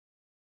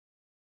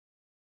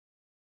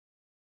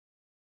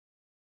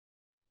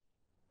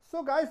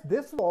So guys,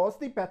 this was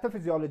the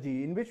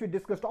pathophysiology in which we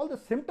discussed all the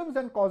symptoms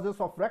and causes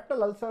of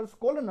rectal ulcers,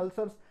 colon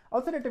ulcers,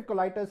 ulcerative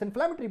colitis,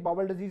 inflammatory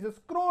bowel diseases,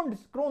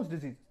 Crohn's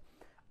disease.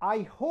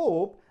 I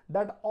hope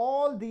that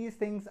all these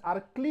things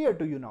are clear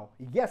to you now.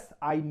 Yes,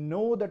 I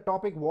know the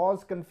topic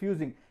was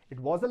confusing. It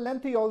was a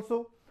lengthy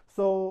also.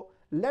 So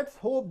let's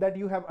hope that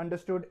you have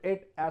understood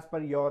it as per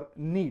your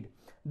need.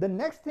 The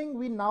next thing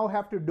we now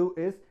have to do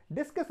is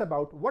discuss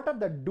about what are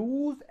the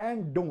do's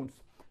and don'ts.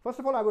 First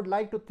of all, I would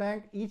like to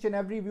thank each and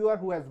every viewer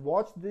who has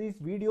watched these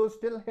videos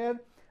till here.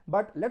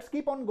 But let's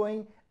keep on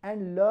going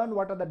and learn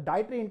what are the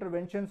dietary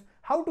interventions,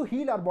 how to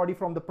heal our body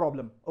from the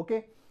problem.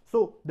 Okay,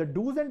 so the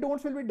do's and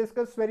don'ts will be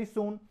discussed very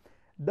soon.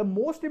 The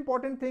most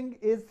important thing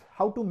is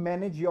how to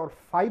manage your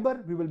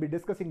fiber. We will be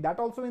discussing that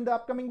also in the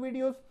upcoming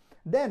videos.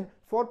 Then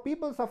for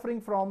people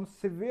suffering from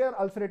severe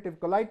ulcerative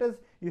colitis,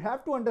 you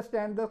have to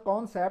understand the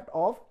concept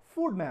of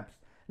FODMAPs.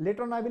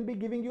 Later on, I will be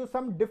giving you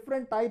some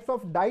different types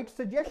of diet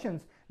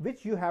suggestions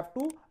which you have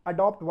to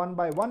adopt one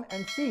by one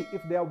and see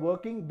if they are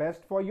working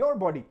best for your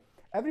body.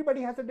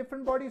 Everybody has a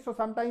different body, so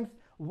sometimes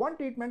one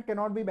treatment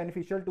cannot be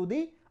beneficial to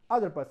the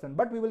other person,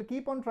 but we will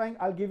keep on trying.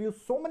 I'll give you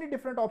so many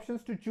different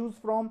options to choose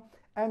from,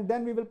 and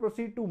then we will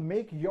proceed to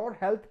make your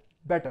health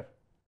better.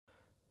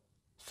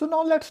 So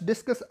now let's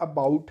discuss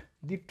about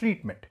the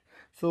treatment.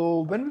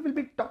 So when we will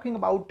be talking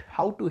about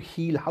how to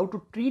heal, how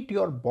to treat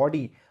your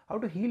body, how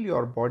to heal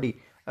your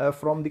body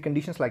from the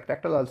conditions like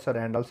rectal ulcer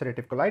and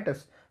ulcerative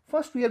colitis,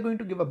 first we are going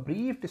to give a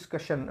brief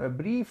discussion, a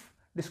brief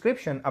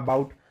description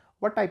about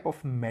what type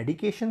of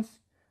medications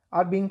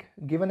are being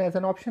given as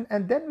an option,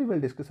 and then we will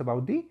discuss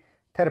about the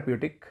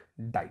therapeutic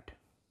diet.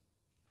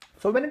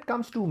 So when it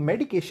comes to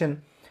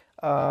medication,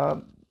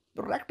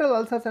 rectal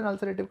ulcers and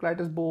ulcerative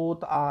colitis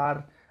both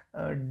are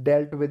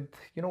dealt with,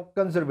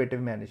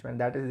 conservative management.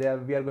 That is,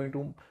 we are going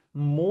to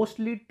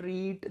mostly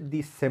treat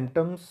the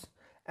symptoms,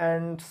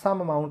 and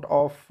some amount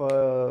of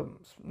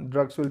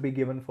drugs will be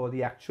given for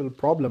the actual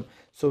problem.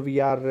 So we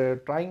are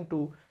trying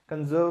to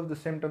conserve the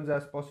symptoms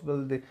as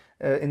possible.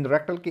 In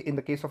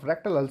the case of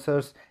rectal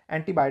ulcers,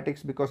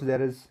 antibiotics because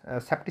there is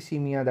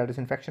septicemia, that is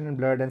infection in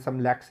blood, and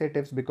some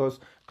laxatives because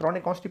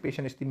chronic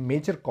constipation is the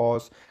major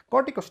cause.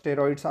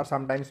 Corticosteroids are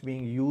sometimes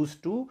being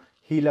used to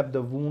heal up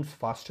the wounds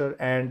faster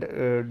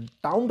and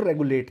down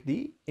regulate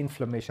the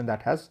inflammation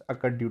that has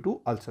occurred due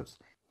to ulcers.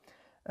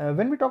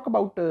 When we talk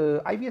about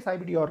IBS,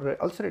 IBD or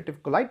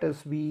ulcerative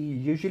colitis, we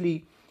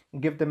usually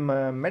give them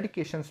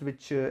medications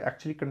which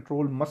actually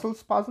control muscle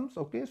spasms,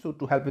 okay, so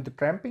to help with the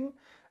cramping,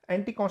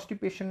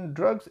 anti-constipation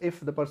drugs if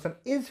the person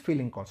is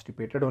feeling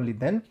constipated, only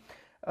then,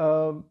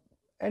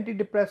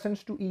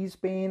 antidepressants to ease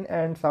pain,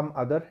 and some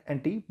other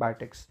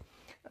antibiotics.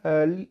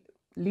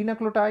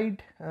 Linaclotide,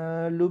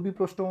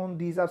 lubiprostone,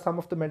 these are some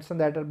of the medicine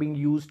that are being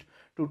used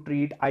to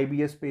treat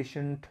IBS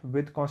patient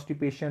with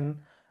constipation.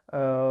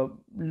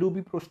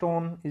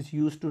 Lubiprostone is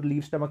used to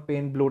relieve stomach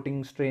pain,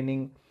 bloating,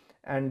 straining,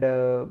 and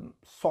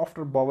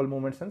softer bowel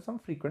movements and some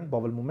frequent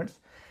bowel movements.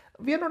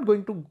 We are not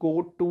going to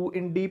go too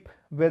in deep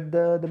with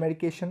the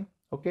medication,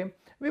 okay.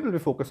 We will be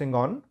focusing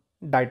on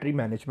dietary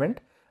management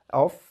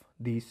of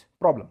these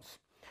problems.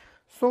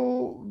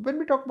 So when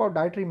we talk about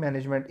dietary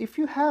management, if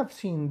you have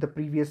seen the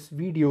previous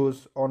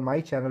videos on my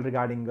channel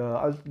regarding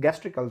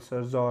gastric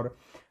ulcers or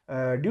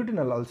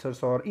duodenal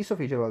ulcers or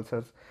esophageal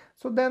ulcers,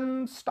 so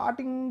then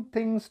starting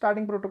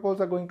protocols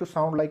are going to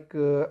sound like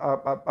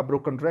a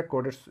broken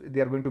record.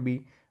 They are going to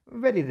be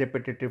very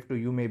repetitive to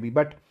you maybe,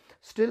 but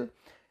still,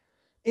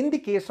 in the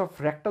case of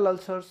rectal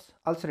ulcers,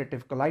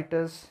 ulcerative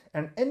colitis,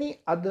 and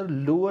any other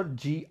lower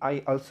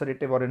GI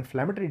ulcerative or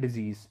inflammatory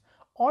disease,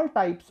 all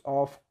types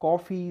of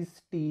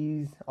coffees,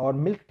 teas or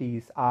milk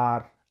teas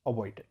are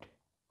avoided,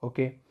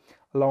 okay,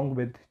 along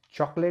with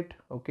chocolate,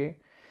 okay,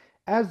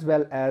 as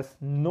well as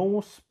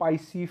no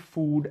spicy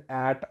food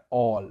at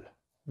all.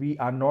 We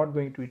are not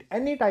going to eat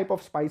any type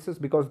of spices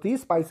because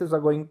these spices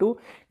are going to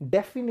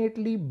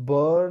definitely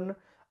burn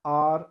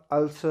our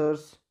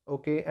ulcers,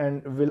 okay,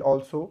 and will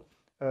also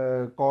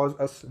cause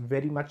us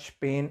very much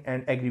pain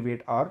and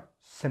aggravate our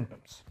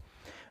symptoms.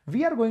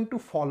 We are going to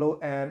follow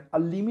an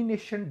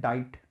elimination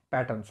diet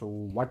pattern. So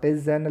what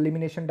is an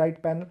elimination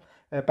diet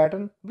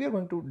pattern? We are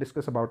going to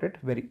discuss about it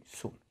very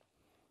soon.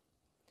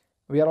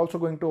 We are also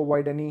going to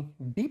avoid any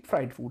deep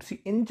fried food.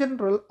 See, in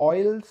general,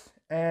 oils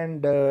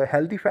and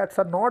healthy fats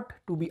are not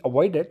to be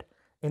avoided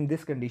in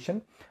this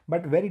condition,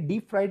 but very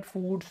deep fried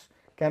foods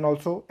can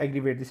also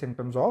aggravate the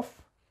symptoms of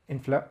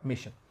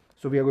inflammation.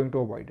 So we are going to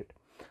avoid it.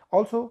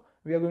 Also,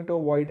 we are going to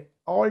avoid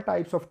all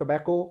types of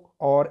tobacco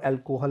or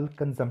alcohol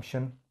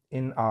consumption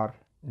in our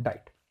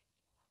diet.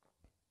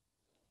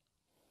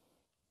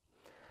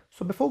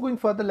 So before going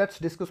further, let's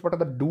discuss what are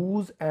the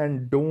do's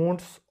and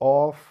don'ts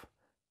of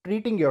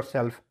treating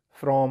yourself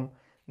from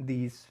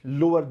these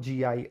lower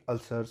GI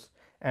ulcers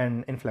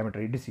and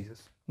inflammatory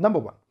diseases. Number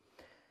one,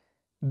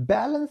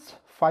 balance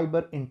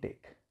fiber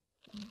intake.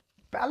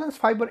 Balanced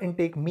fiber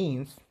intake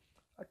means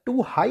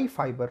too high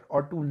fiber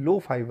or too low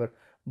fiber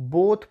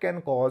both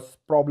can cause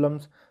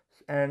problems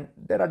and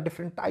there are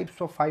different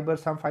types of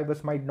fibers. Some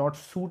fibers might not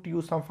suit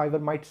you, some fiber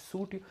might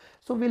suit you,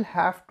 so we'll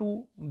have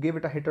to give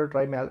it a hit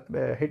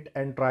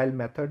and trial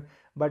method.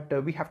 But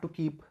we have to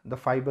keep the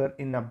fiber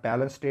in a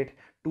balanced state.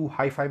 Too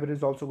high fiber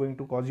is also going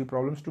to cause you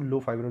problems, too low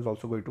fiber is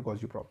also going to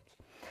cause you problems.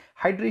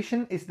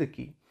 Hydration is the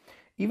key.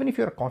 Even if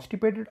you're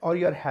constipated or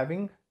you're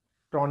having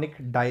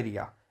chronic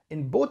diarrhea,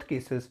 in both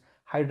cases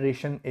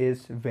hydration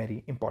is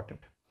very important.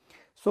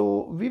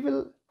 So we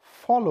will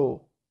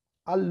follow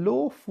a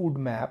low food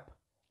map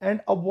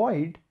and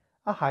avoid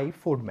a high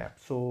food map.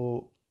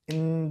 So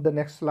in the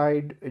next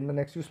slide, in the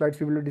next few slides,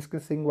 we will be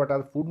discussing what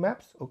are food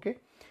maps. Okay,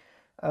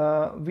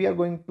 we are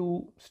going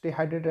to stay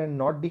hydrated and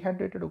not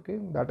dehydrated. Okay,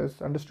 that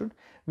is understood.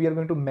 We are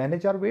going to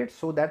manage our weight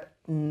so that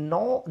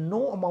no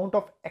amount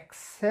of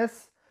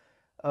excess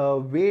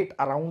weight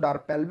around our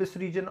pelvis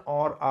region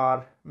or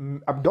our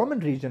abdomen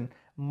region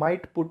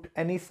might put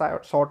any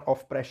sort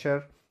of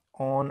pressure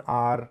on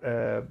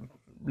our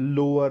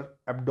lower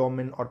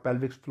abdomen or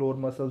pelvic floor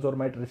muscles, or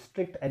might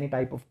restrict any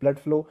type of blood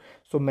flow.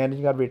 So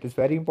managing our weight is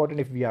very important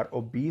if we are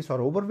obese or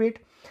overweight,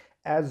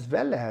 as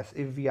well as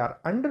if we are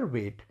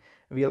underweight.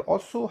 We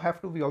also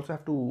have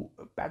to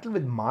battle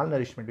with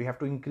malnourishment. We have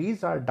to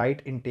increase our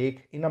diet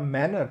intake in a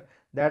manner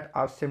that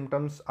our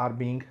symptoms are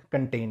being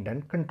contained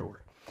and controlled.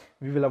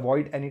 We will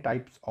avoid any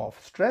types of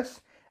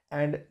stress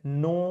and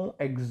no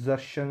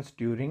exertions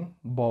during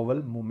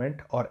bowel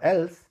movement, or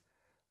else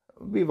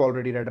we've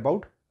already read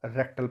about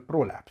rectal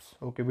prolapse.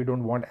 Okay, we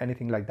don't want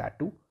anything like that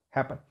to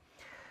happen.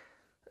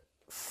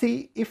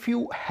 See, if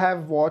you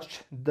have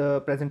watched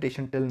the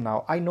presentation till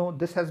now, I know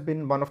this has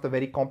been one of the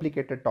very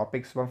complicated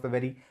topics, one of the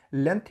very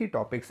lengthy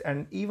topics,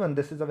 and even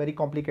this is a very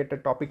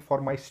complicated topic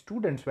for my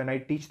students when I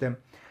teach them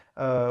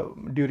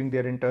during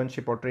their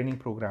internship or training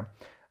program.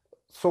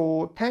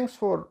 So thanks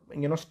for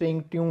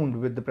staying tuned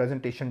with the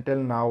presentation till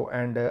now,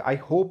 and I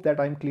hope that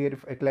I'm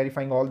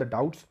clarifying all the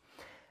doubts.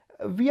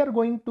 We are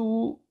going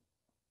to,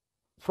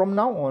 from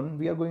now on,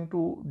 we are going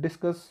to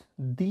discuss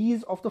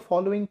these of the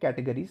following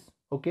categories.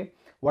 Okay,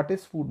 what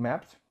is food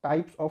maps,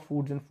 types of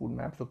foods and food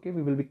maps. Okay,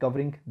 we will be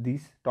covering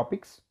these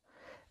topics.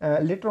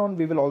 Later on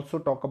we will also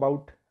talk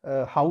about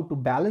how to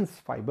balance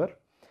fiber,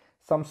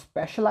 some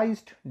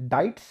specialized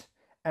diets,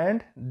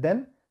 and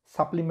then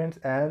supplements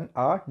and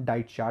a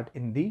diet chart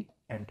in the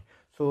end.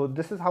 So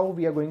this is how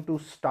we are going to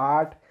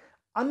start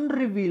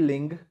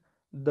unrevealing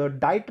the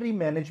dietary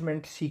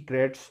management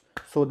secrets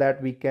so that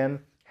we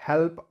can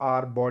help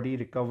our body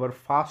recover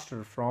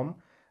faster from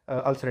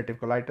ulcerative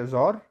colitis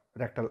or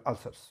rectal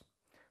ulcers.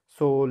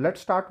 So let's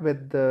start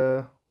with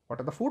what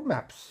are the food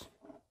maps.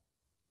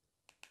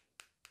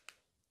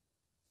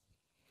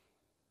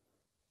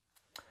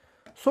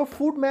 So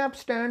food map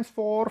stands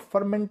for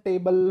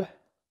fermentable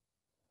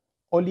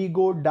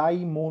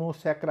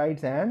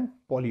oligodimmonosaccharides and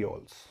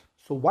polyols.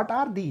 So what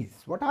are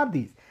these? What are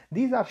these?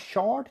 These are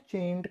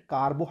short-chained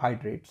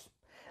carbohydrates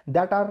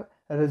that are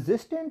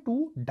resistant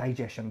to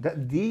digestion.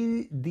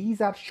 These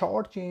are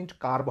short-chained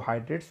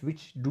carbohydrates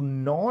which do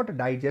not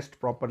digest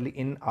properly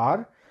in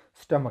our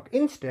stomach.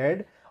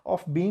 Instead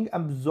of being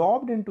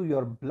absorbed into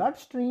your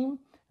bloodstream,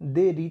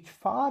 they reach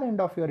far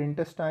end of your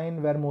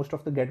intestine where most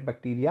of the gut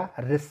bacteria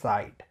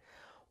reside.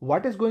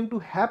 What is going to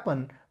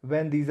happen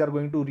when these are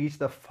going to reach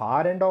the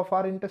far end of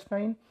our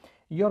intestine?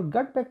 Your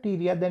gut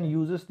bacteria then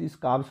uses these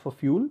carbs for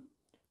fuel,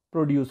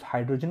 produce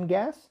hydrogen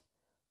gas,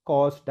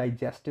 cause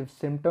digestive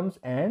symptoms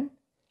in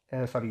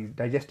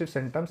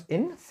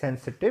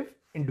sensitive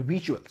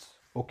individuals.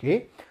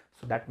 Okay,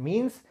 so that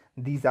means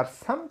these are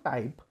some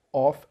type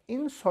of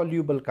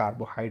insoluble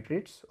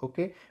carbohydrates,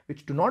 okay,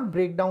 which do not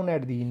break down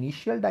at the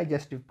initial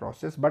digestive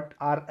process but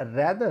are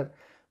rather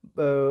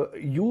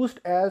used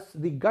as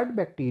the gut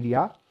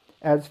bacteria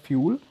as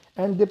fuel,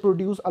 and they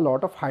produce a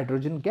lot of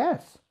hydrogen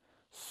gas.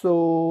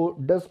 So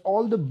does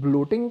all the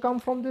bloating come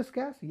from this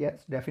gas?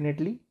 Yes,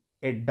 definitely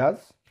it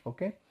does.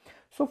 Okay,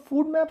 so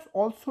food maps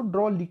also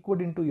draw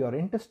liquid into your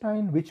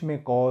intestine which may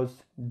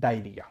cause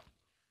diarrhea.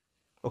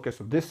 Okay,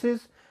 so this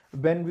is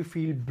when we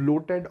feel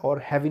bloated or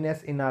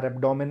heaviness in our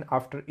abdomen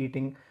after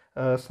eating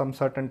some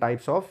certain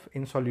types of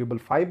insoluble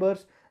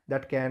fibers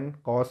that can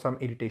cause some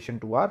irritation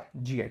to our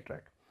GI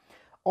tract.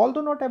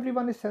 Although not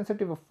everyone is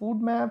sensitive of food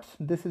maps,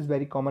 this is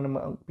very common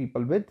among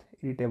people with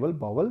irritable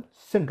bowel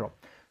syndrome.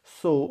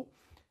 So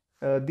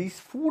these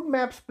food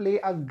maps play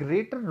a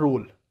greater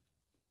role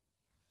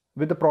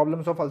with the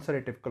problems of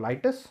ulcerative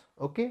colitis,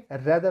 okay,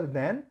 rather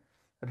than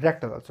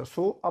rectal ulcer.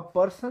 So a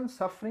person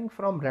suffering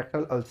from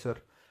rectal ulcer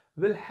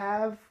will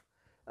have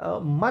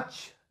a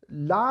much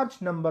large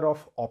number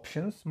of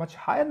options, much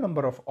higher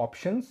number of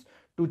options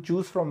to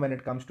choose from when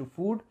it comes to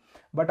food.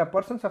 But a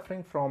person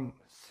suffering from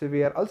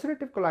severe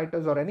ulcerative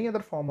colitis or any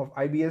other form of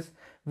IBS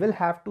will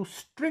have to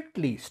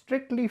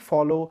strictly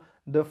follow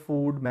the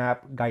food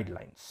map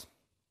guidelines.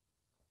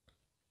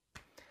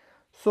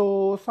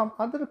 So some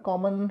other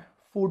common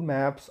food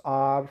maps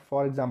are,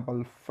 for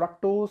example,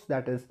 fructose,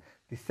 that is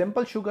the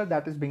simple sugar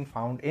that is being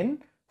found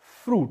in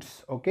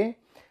fruits, okay,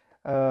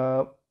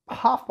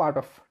 half part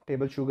of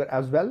table sugar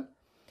as well.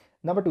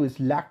 Number 2 is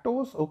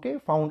lactose, okay,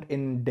 found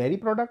in dairy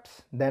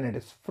products. Then it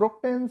is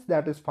fructans,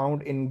 that is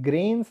found in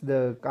grains,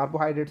 the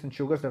carbohydrates and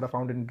sugars that are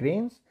found in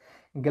grains.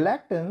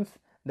 Galactans,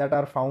 that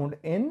are found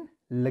in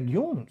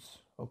legumes,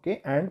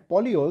 okay, and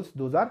polyols,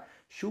 those are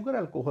sugar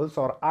alcohols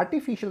or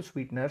artificial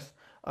sweeteners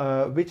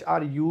which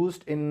are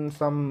used in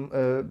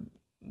some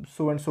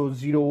so and so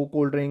zero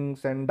cold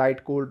drinks and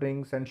diet cold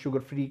drinks and sugar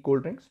free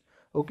cold drinks,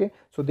 okay.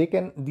 So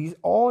these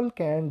all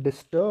can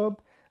disturb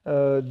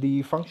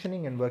the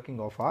functioning and working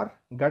of our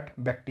gut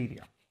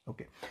bacteria,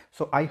 okay.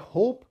 So I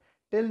hope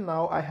till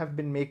now I have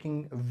been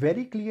making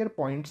very clear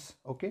points,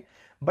 okay.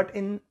 But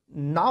in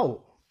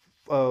now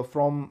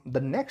from the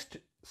next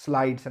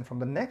slides and from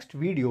the next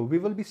video, we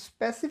will be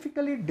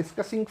specifically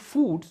discussing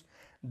foods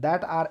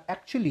that are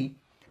actually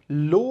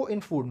low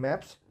in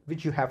FODMAPs,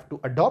 which you have to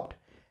adopt,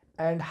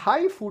 and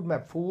high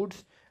FODMAP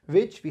foods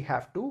which we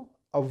have to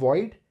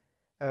avoid.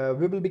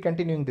 We will be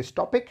continuing this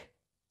topic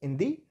in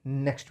the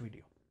next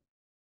video.